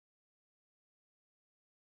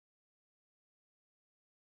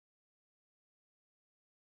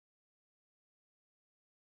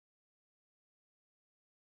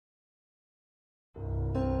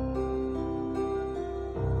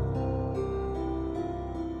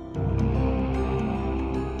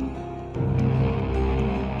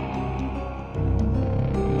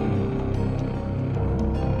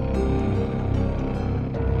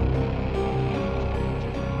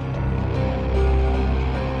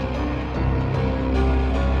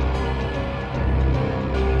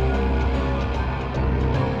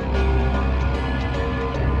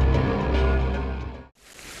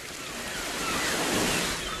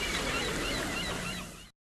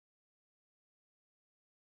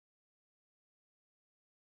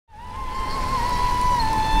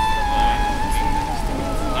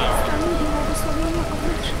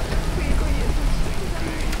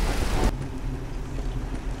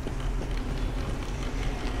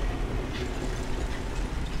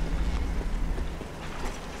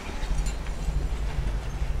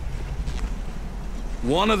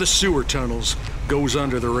One of the sewer tunnels goes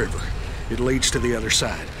under the river. It leads to the other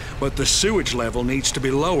side. But the sewage level needs to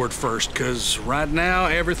be lowered first, because right now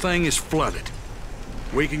everything is flooded.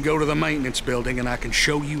 We can go to the maintenance building and I can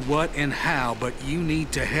show you what and how, but you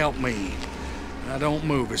need to help me. I don't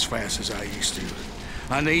move as fast as I used to.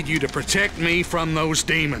 I need you to protect me from those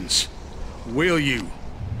demons. Will you?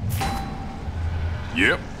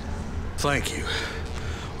 Yep. Thank you.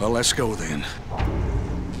 Well, let's go then.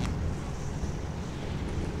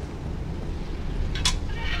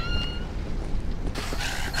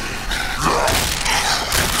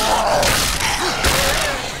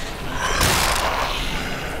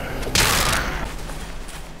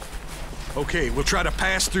 Okay, we'll try to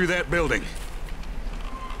pass through that building.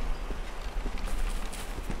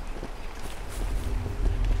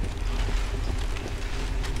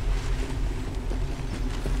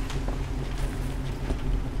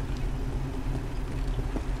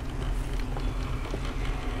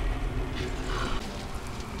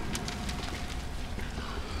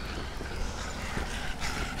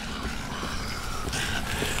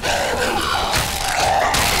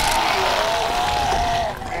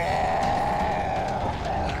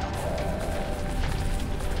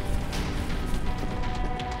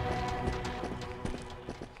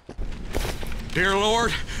 Dear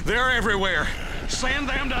Lord, they're everywhere. Send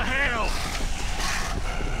them to hell.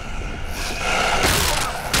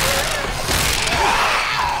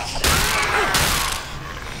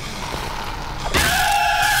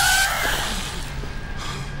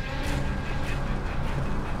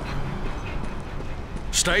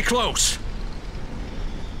 Stay close.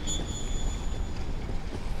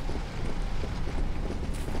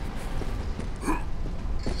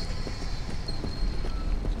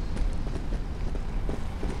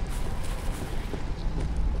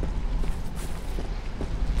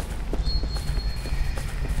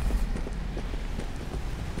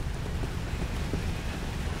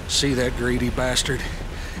 See that greedy bastard?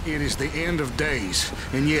 It is the end of days,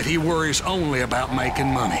 and yet he worries only about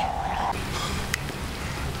making money.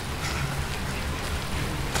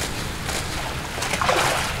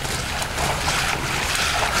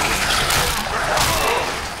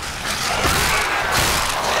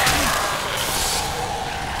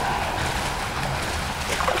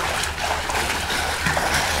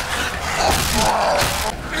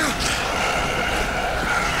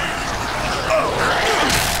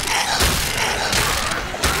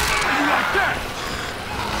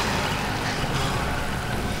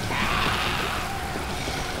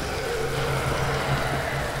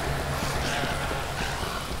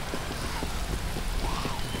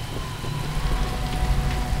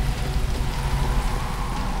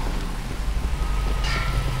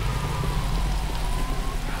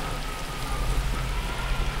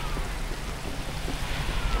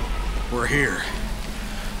 We're here.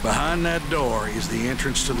 Behind that door is the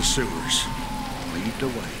entrance to the sewers. Lead the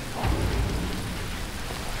way.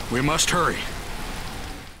 We must hurry.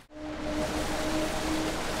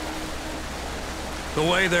 The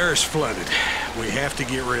way there is flooded. We have to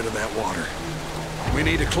get rid of that water. We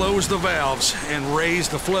need to close the valves and raise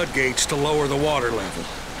the floodgates to lower the water level.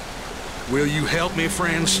 Will you help me,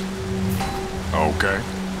 friends? Okay.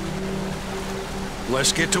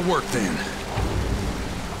 Let's get to work then.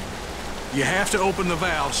 You have to open the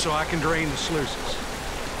valves so I can drain the sluices.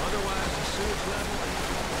 Otherwise, the sewage level...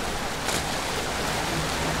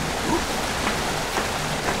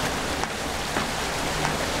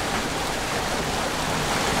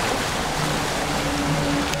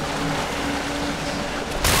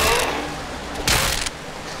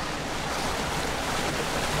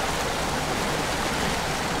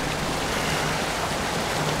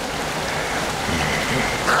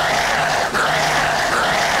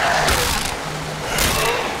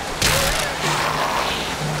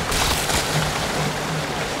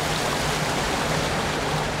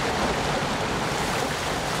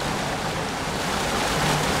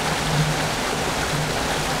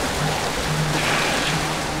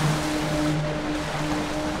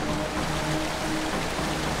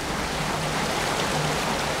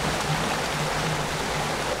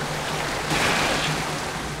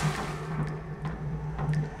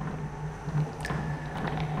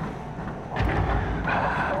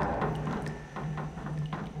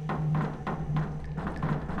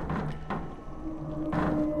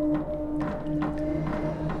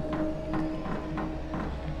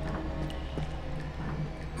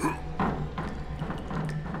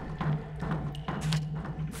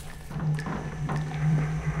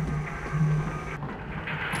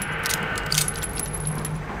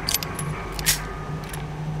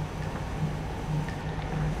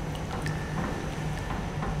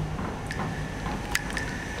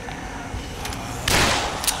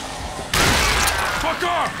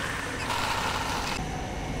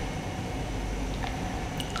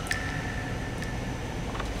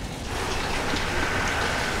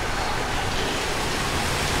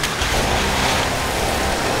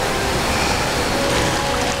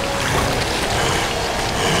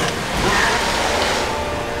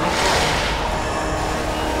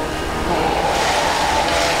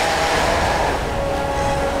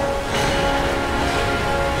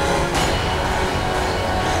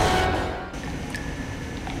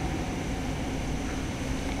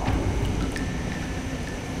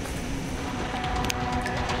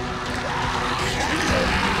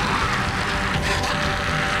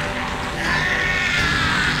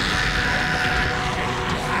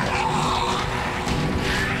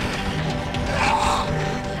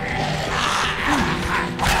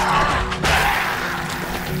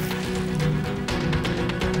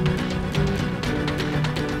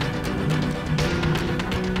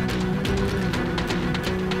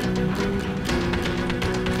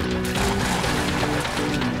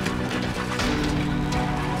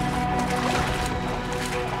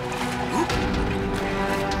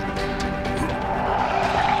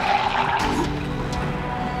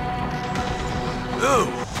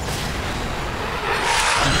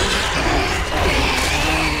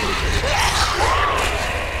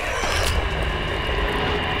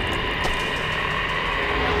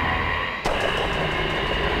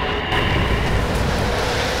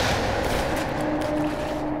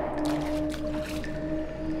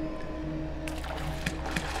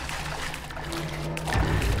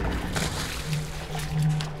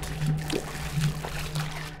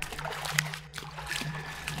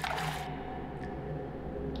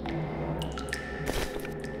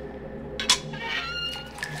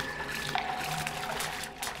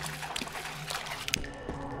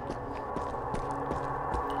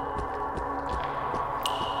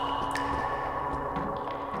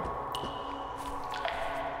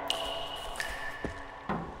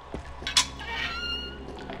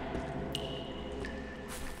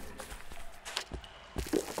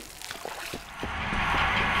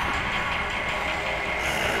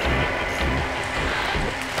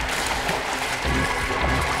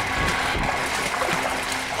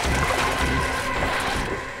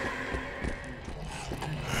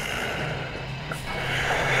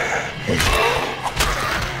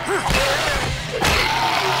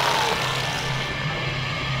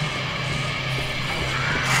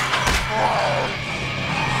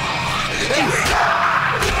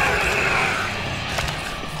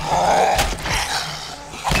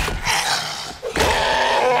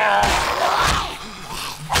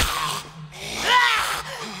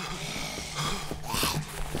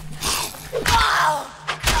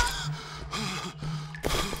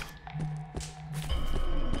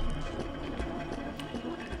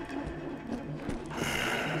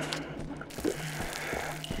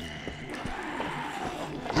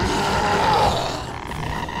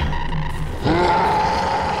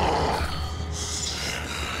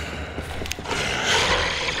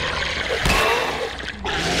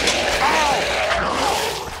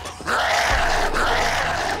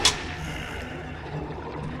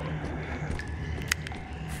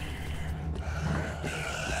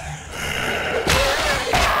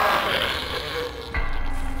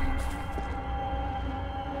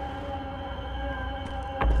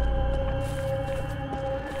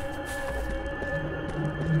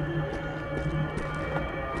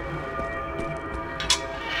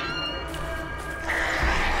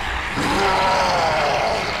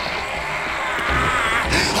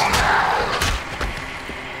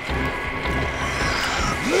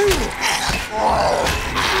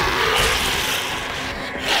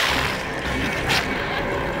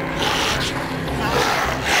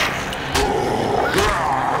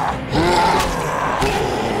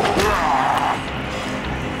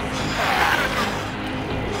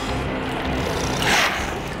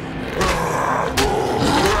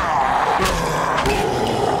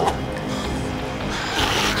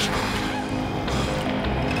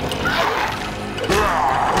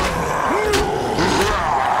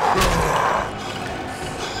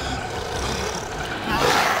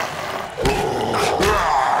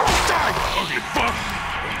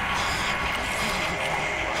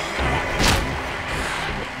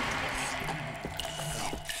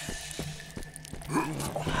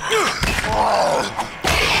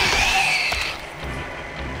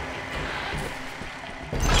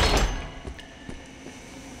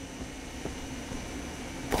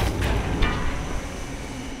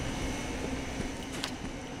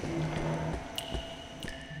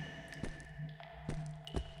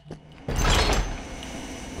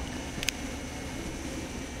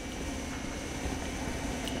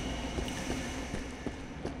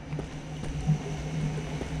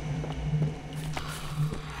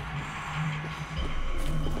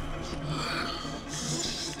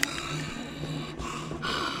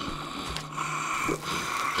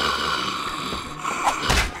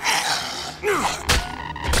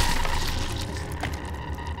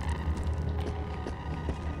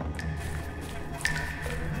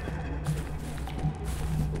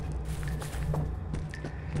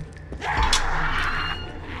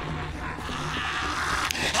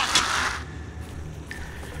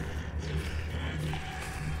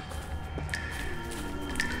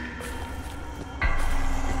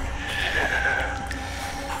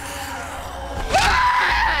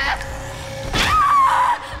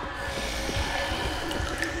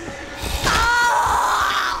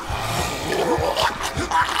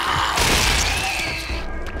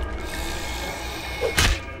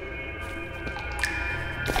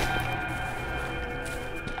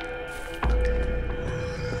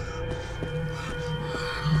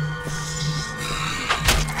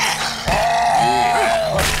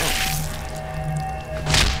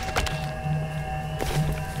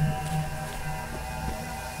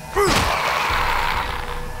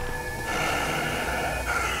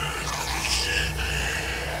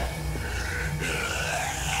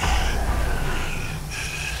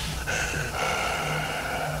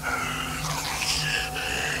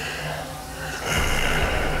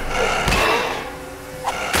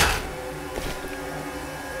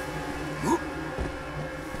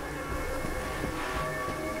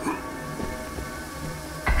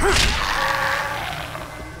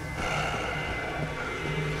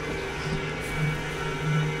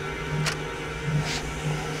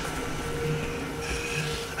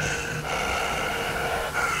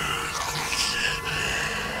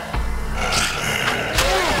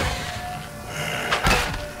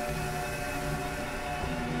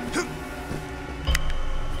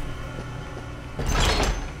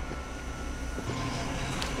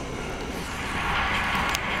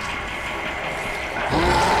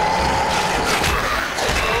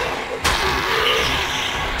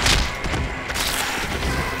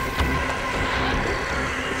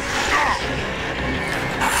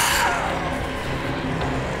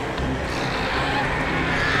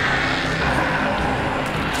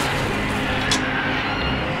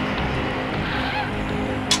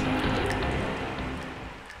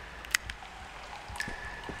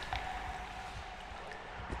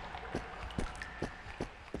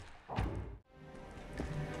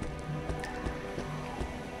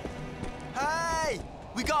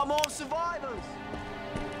 about more survivors?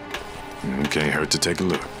 Can't hurt to take a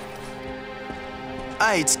look.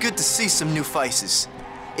 Hey, it's good to see some new faces.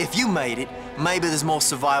 If you made it, maybe there's more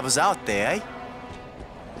survivors out there, eh?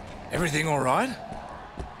 Everything all right?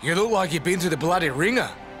 You look like you've been through the bloody ringer.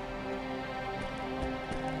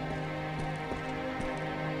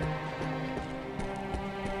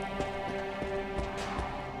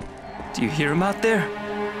 Do you hear them out there?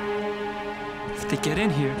 If they get in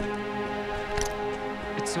here,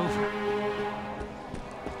 it's over.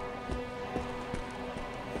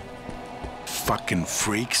 Fucking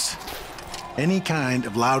freaks. Any kind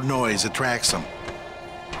of loud noise attracts them.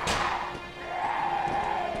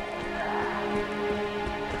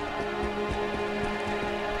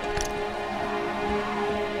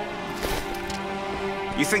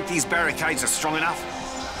 You think these barricades are strong enough?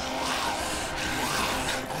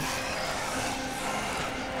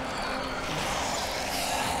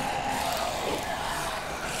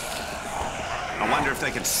 I wonder if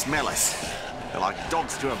they can smell us. They're like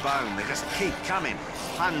dogs to a bone. They just keep coming.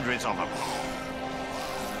 Hundreds of them.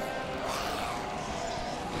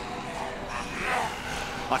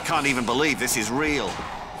 I can't even believe this is real.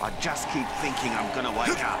 I just keep thinking I'm gonna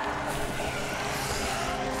wake up.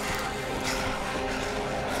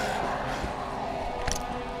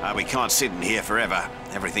 We can't sit in here forever.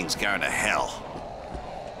 Everything's going to hell.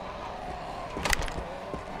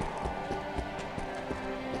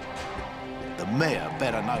 The mayor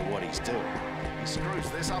better know what he's doing. He screws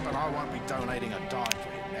this up and I won't be donating a dime for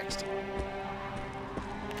him next time.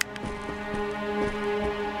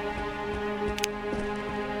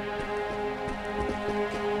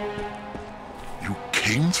 You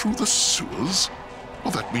came through the sewers?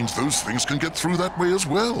 Well, that means those things can get through that way as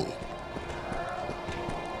well.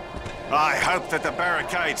 I hope that the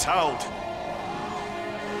barricades hold.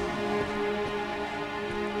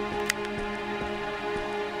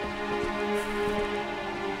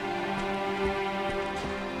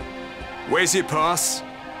 Where's your pass?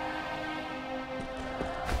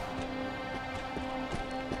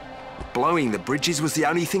 Blowing the bridges was the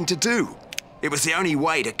only thing to do. It was the only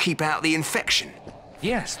way to keep out the infection.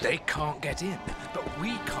 Yes, they can't get in, but we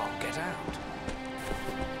can't get out.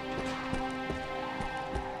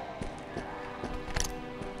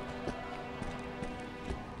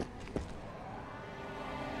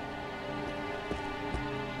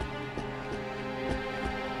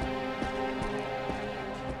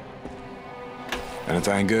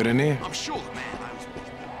 Anything good in here? I'm sure the man knows.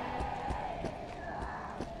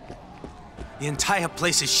 The entire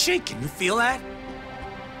place is shaking. You feel that?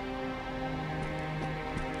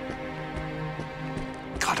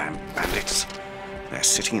 Goddamn bandits. They're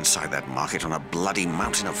sitting inside that market on a bloody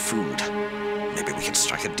mountain of food. Maybe we can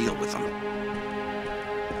strike a deal with them.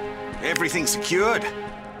 Everything's secured.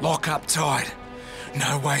 Lock up tight.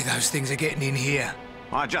 No way those things are getting in here.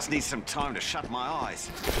 I just need some time to shut my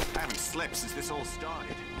eyes. I haven't slept since this all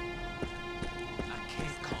started. I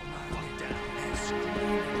can't calm my eye down and scream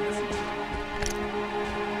and listen to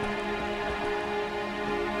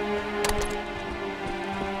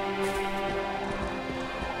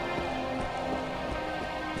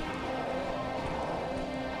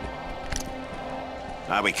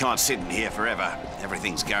We can't sit in here forever.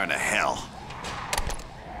 Everything's going to hell.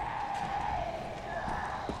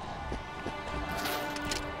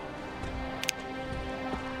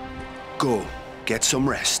 Go, get some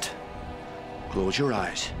rest. Close your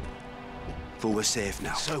eyes. For we're safe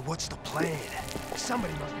now. So what's the plan?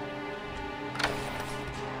 Somebody must...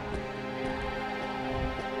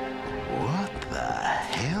 What the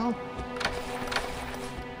hell?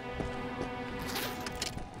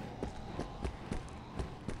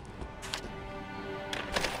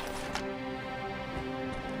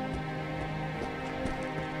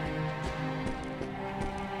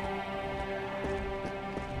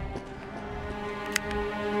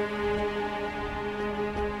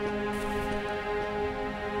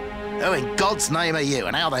 Who in God's name are you,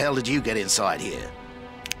 and how the hell did you get inside here?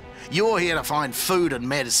 You're here to find food and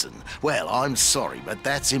medicine. Well, I'm sorry, but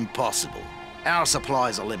that's impossible. Our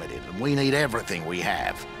supplies are limited, and we need everything we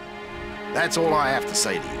have. That's all I have to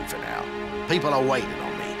say to you for now. People are waiting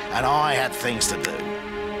on me, and I have things to do.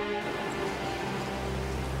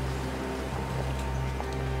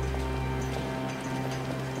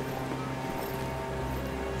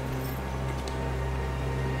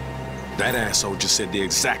 That asshole just said the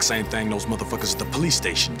exact same thing those motherfuckers at the police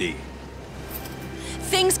station did.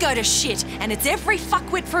 Things go to shit, and it's every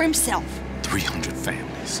fuckwit for himself. 300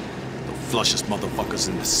 families. The flushest motherfuckers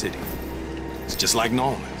in the city. It's just like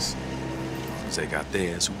Norman's. As they got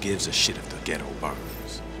theirs, who gives a shit if the ghetto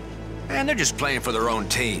burns? And they're just playing for their own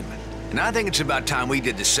team. And I think it's about time we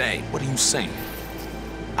did the same. What are you saying?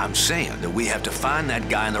 I'm saying that we have to find that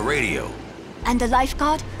guy on the radio. And the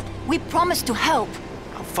lifeguard? We promised to help.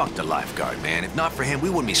 Oh, fuck the lifeguard, man. If not for him, we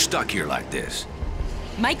wouldn't be stuck here like this.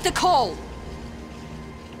 Make the call.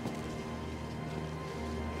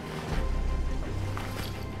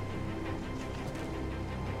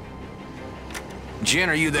 Jen,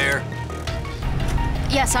 are you there?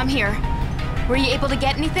 Yes, I'm here. Were you able to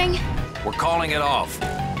get anything? We're calling it off.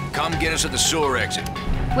 Come get us at the sewer exit.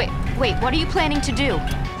 Wait, what are you planning to do?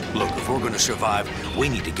 Look, if we're gonna survive, we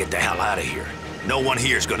need to get the hell out of here. No one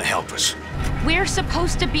here is gonna help us. We're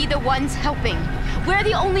supposed to be the ones helping. We're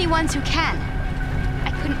the only ones who can.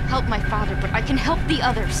 I couldn't help my father, but I can help the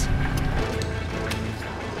others.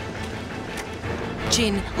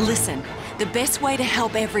 Jin, listen. The best way to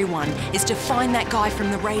help everyone is to find that guy from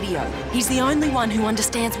the radio. He's the only one who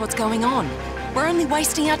understands what's going on. We're only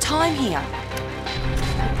wasting our time here.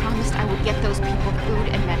 I promised I would get those people food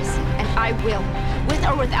and medicine, and I will, with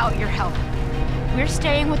or without your help. We're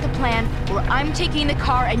staying with the plan where I'm taking the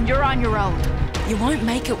car and you're on your own. You won't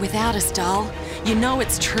make it without us, doll. You know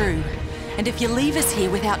it's true. And if you leave us here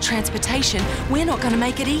without transportation, we're not going to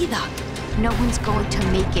make it either. No one's going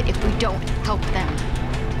to make it if we don't help them.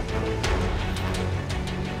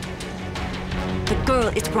 The girl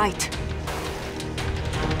is right.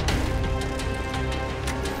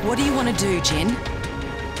 What do you want to do, Jin?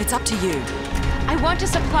 It's up to you. I want to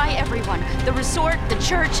supply everyone. The resort, the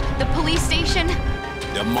church, the police station.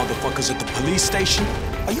 The motherfuckers at the police station?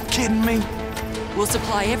 Are you kidding me? We'll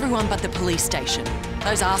supply everyone but the police station.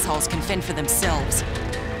 Those assholes can fend for themselves.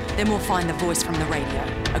 Then we'll find the voice from the radio.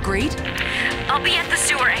 Agreed? I'll be at the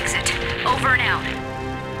sewer exit. Over and out.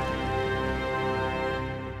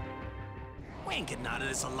 We ain't getting out of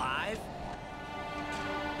this alive.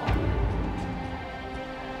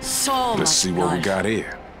 So Let's see what we got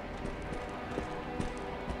here.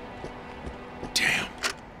 Damn.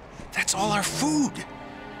 That's all our food.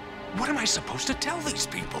 What am I supposed to tell these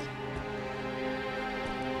people?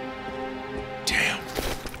 Damn.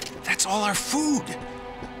 That's all our food.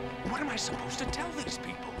 What am I supposed to tell these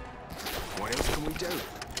people? What else can we do?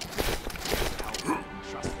 I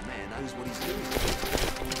trust the man knows what he's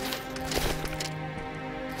doing.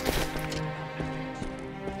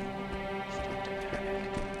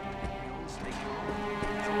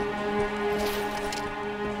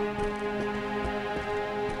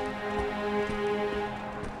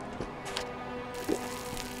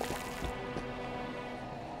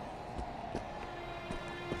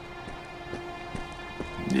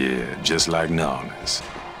 Yeah, just like Norman's.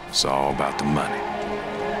 It's all about the money.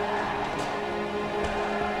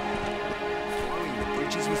 Following the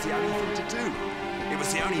bridges was the only thing to do. It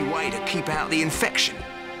was the only way to keep out the infection.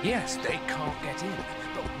 Yes, they can't get in,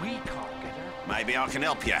 but we can't get out. Maybe I can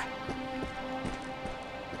help you.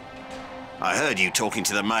 I heard you talking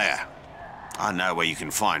to the mayor. I know where you can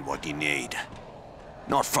find what you need.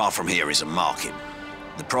 Not far from here is a market.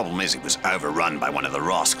 The problem is it was overrun by one of the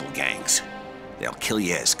rascal gangs. They'll kill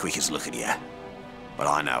you as quick as look at you. But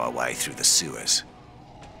I know a way through the sewers.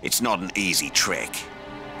 It's not an easy trick,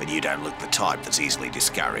 but you don't look the type that's easily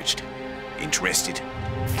discouraged. Interested?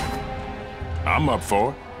 I'm up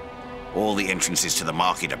for it. All the entrances to the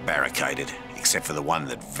market are barricaded, except for the one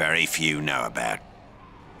that very few know about.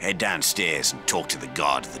 Head downstairs and talk to the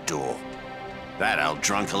guard at the door. That old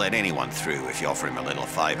drunk will let anyone through if you offer him a little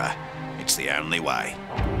favor. It's the only way.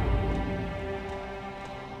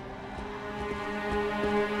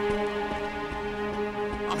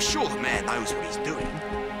 I'm sure the man knows what he's doing.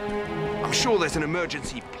 I'm sure there's an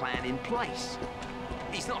emergency plan in place.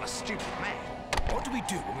 He's not a stupid man. What do we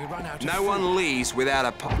do when we run out of No food? one leaves without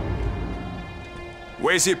a pass.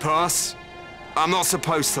 Where's your pass? I'm not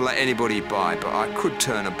supposed to let anybody by, but I could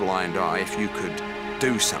turn a blind eye if you could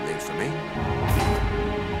do something for me.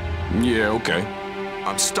 Yeah, okay.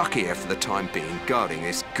 I'm stuck here for the time being, guarding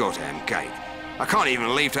this goddamn gate. I can't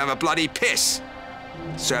even leave to have a bloody piss.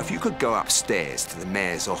 So if you could go upstairs to the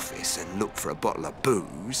mayor's office and look for a bottle of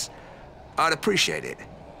booze, I'd appreciate it.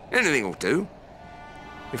 Anything will do.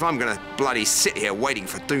 If I'm gonna bloody sit here waiting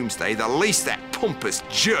for doomsday, the least that pompous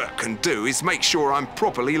jerk can do is make sure I'm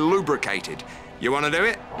properly lubricated. You wanna do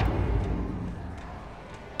it?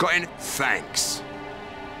 Got in? Thanks.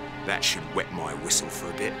 That should wet my whistle for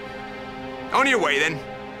a bit. On your way, then.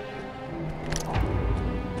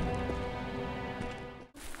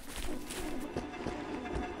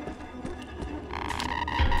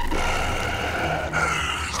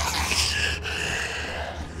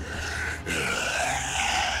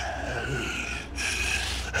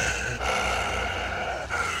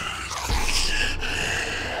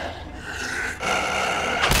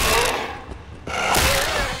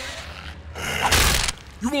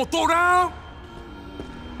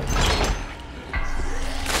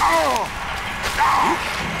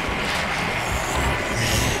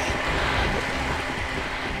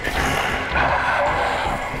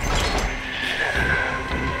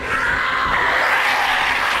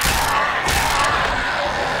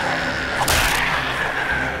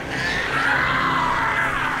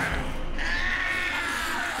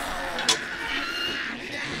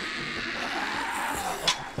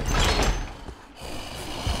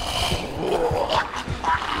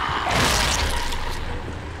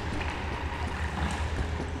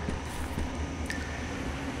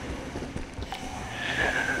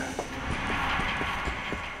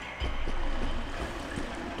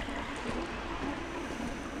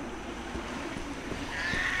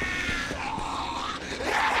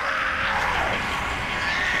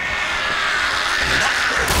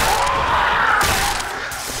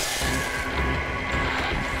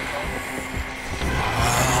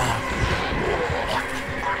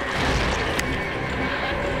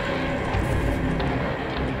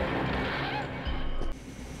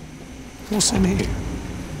 What's in here?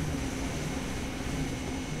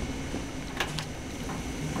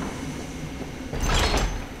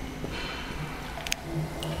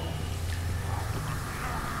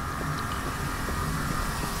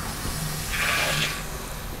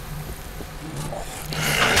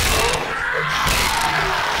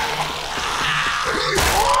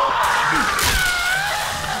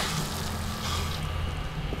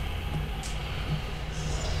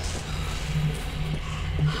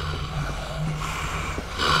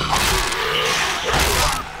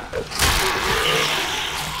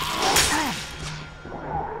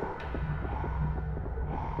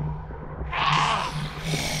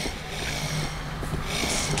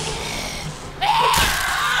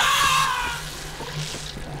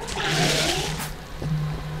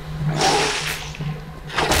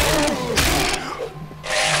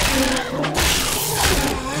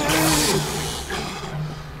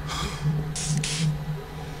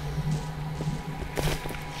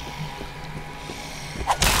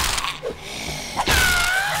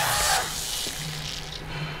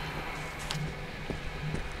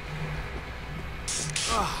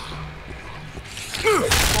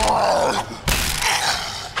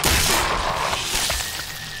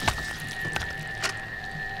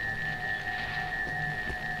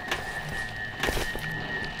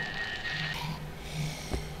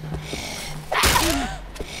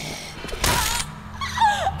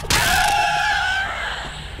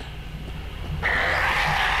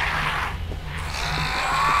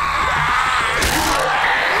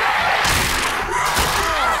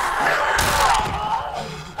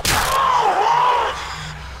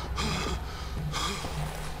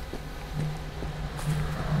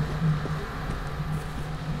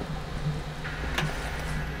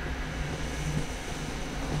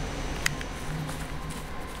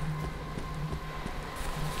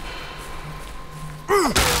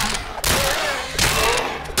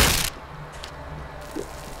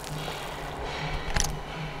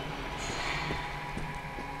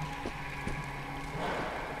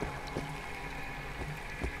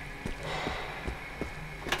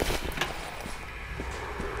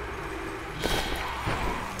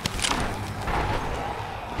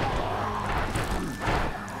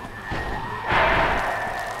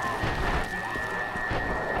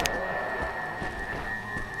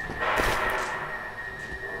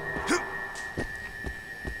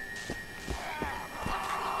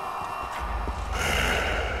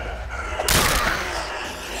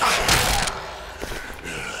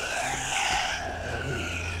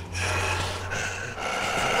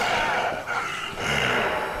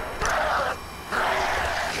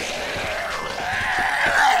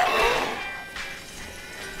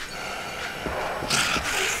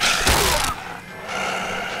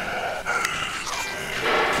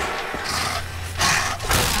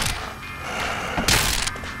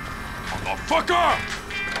 Fucker!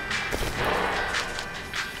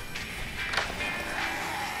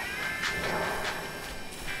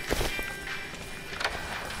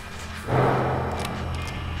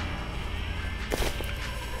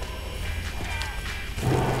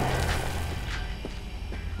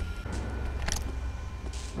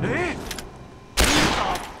 Eh? Who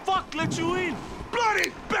the fuck let you in?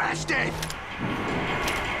 Bloody bastard!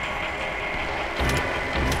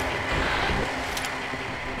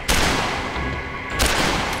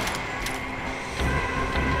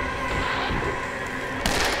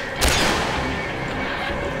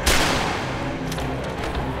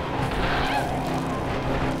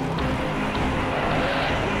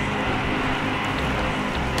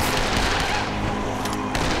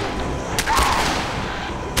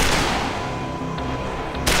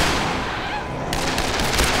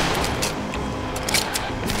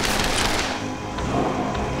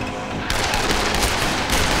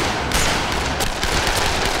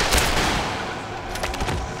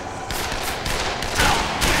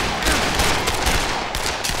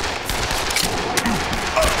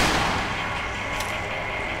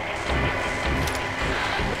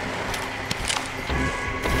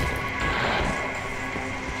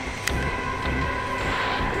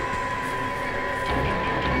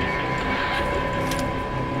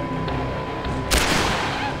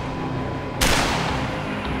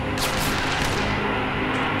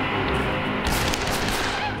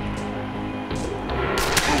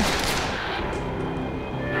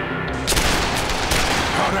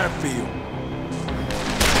 How'd that feel?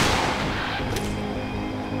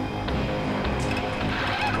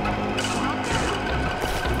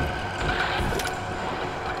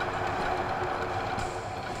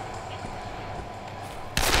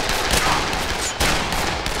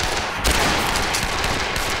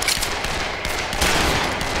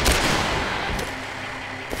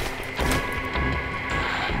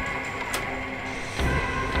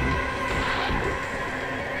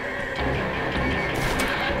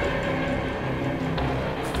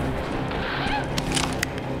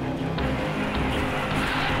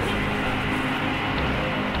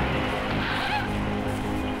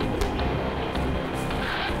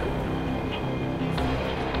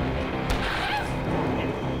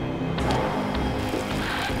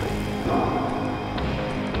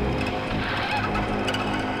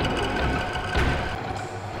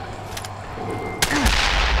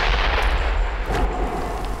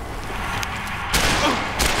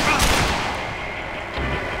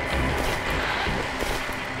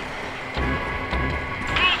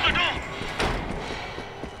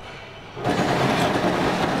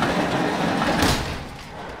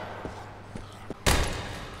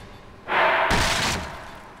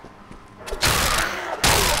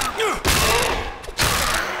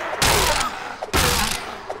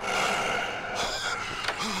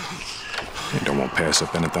 mess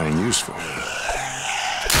up anything useful.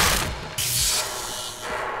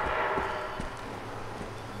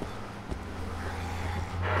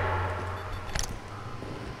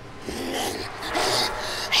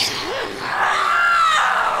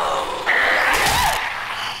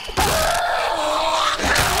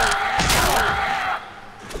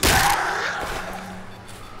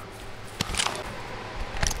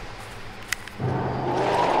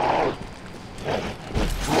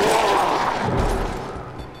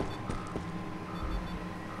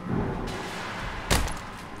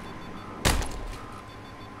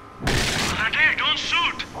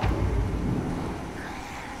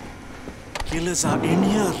 Killers are in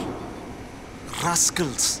here.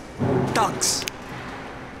 Rascals. Thugs.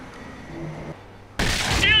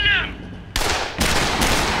 Kill them!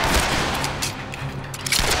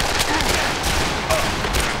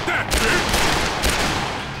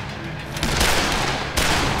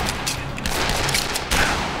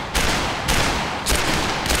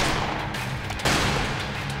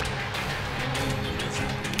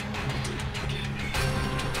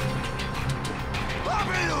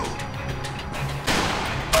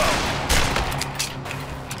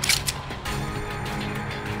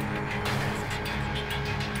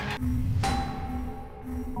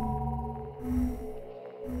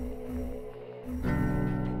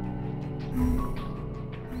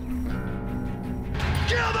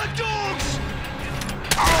 Kill the dogs!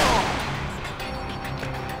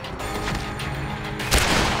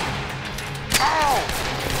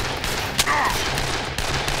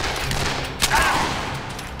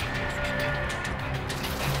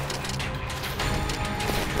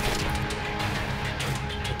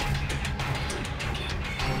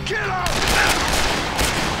 Kill him!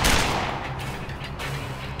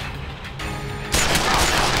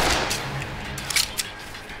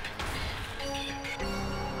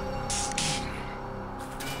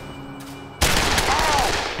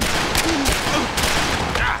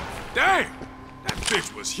 Dang! That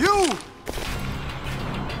bitch was huge!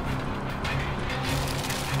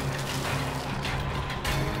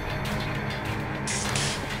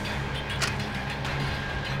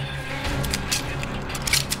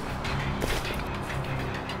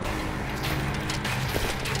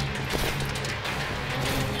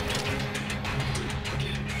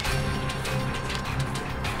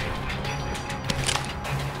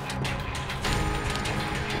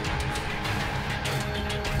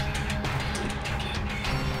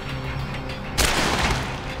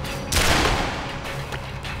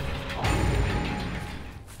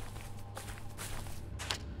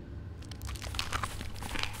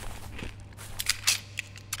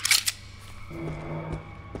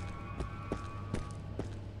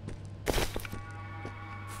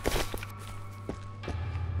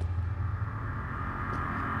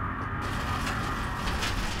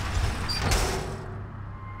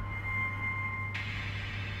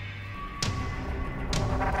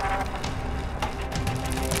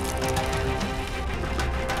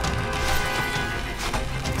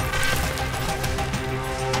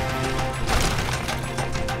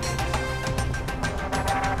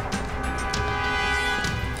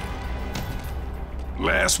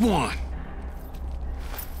 Last one.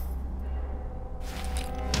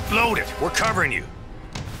 Load it. We're covering you.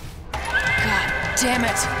 God damn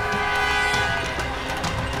it.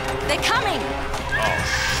 They're coming!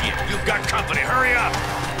 Oh, shit. You've got company. Hurry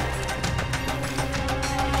up!